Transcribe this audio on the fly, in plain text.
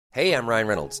Hey, I'm Ryan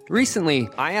Reynolds. Recently,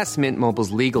 I asked Mint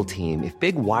Mobile's legal team if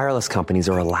big wireless companies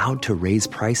are allowed to raise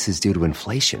prices due to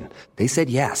inflation. They said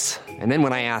yes. And then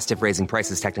when I asked if raising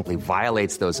prices technically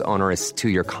violates those onerous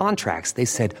two-year contracts, they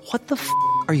said, "What the f***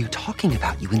 are you talking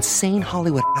about, you insane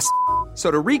Hollywood ass?" So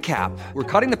to recap, we're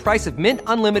cutting the price of Mint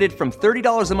Unlimited from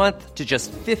 $30 a month to just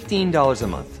 $15 a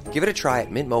month. Give it a try at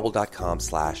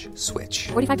mintmobile.com/switch.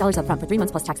 $45 up front for 3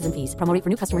 months plus taxes and fees. Promo rate for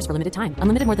new customers for limited time.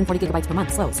 Unlimited more than 40 gigabytes per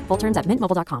month. Slows full terms at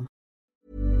mintmobile.com.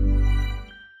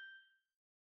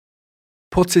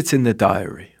 Put it in the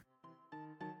diary.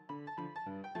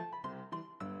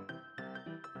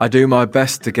 I do my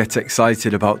best to get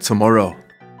excited about tomorrow.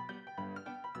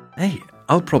 Hey,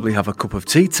 I'll probably have a cup of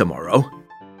tea tomorrow.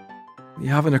 You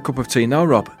having a cup of tea now,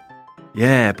 Rob?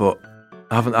 Yeah, but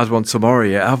I haven't had one tomorrow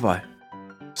yet, have I?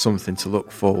 Something to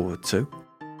look forward to.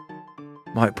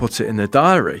 Might put it in the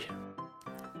diary.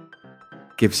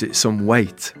 Gives it some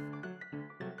weight.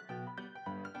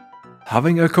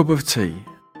 Having a cup of tea.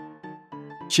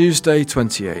 Tuesday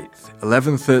 28th,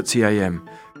 11:30am.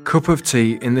 Cup of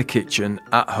tea in the kitchen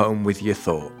at home with your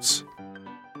thoughts.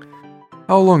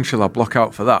 How long shall I block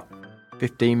out for that?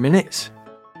 15 minutes?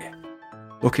 Yeah.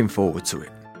 Looking forward to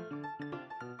it.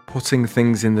 Putting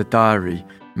things in the diary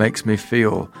makes me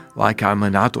feel like I'm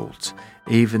an adult,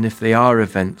 even if they are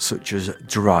events such as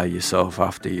dry yourself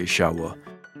after you shower,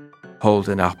 hold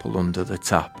an apple under the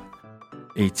tap,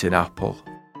 eat an apple.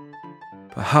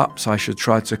 Perhaps I should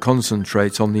try to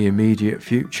concentrate on the immediate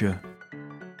future.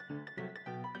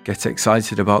 Get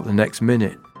excited about the next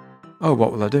minute. Oh,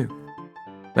 what will I do?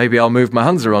 Maybe I'll move my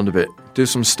hands around a bit, do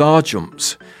some star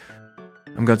jumps.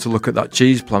 I'm going to look at that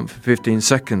cheese plant for 15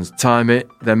 seconds, time it,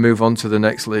 then move on to the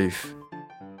next leaf.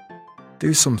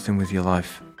 Do something with your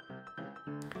life.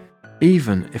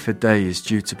 Even if a day is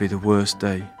due to be the worst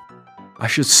day, I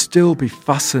should still be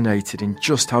fascinated in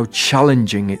just how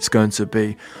challenging it's going to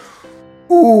be.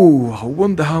 Ooh, I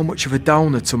wonder how much of a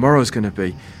downer tomorrow's going to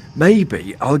be.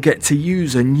 Maybe I'll get to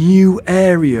use a new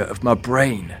area of my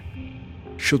brain.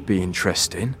 Should be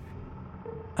interesting.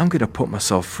 I'm going to put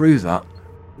myself through that.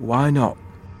 Why not?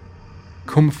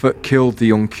 Comfort killed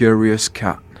the uncurious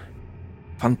cat.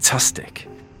 Fantastic.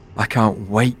 I can't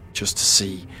wait just to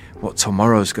see what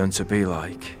tomorrow's going to be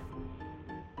like.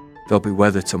 There'll be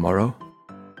weather tomorrow.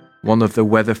 One of the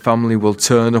weather family will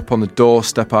turn up on the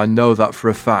doorstep, I know that for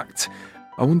a fact.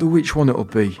 I wonder which one it'll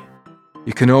be.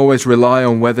 You can always rely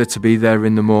on weather to be there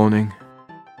in the morning.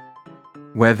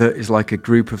 Weather is like a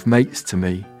group of mates to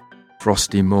me.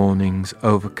 Frosty mornings,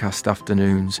 overcast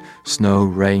afternoons, snow,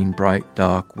 rain, bright,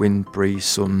 dark, wind, breeze,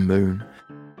 sun, moon.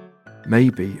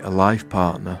 Maybe a life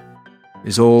partner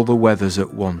is all the weathers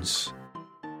at once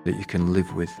that you can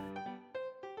live with.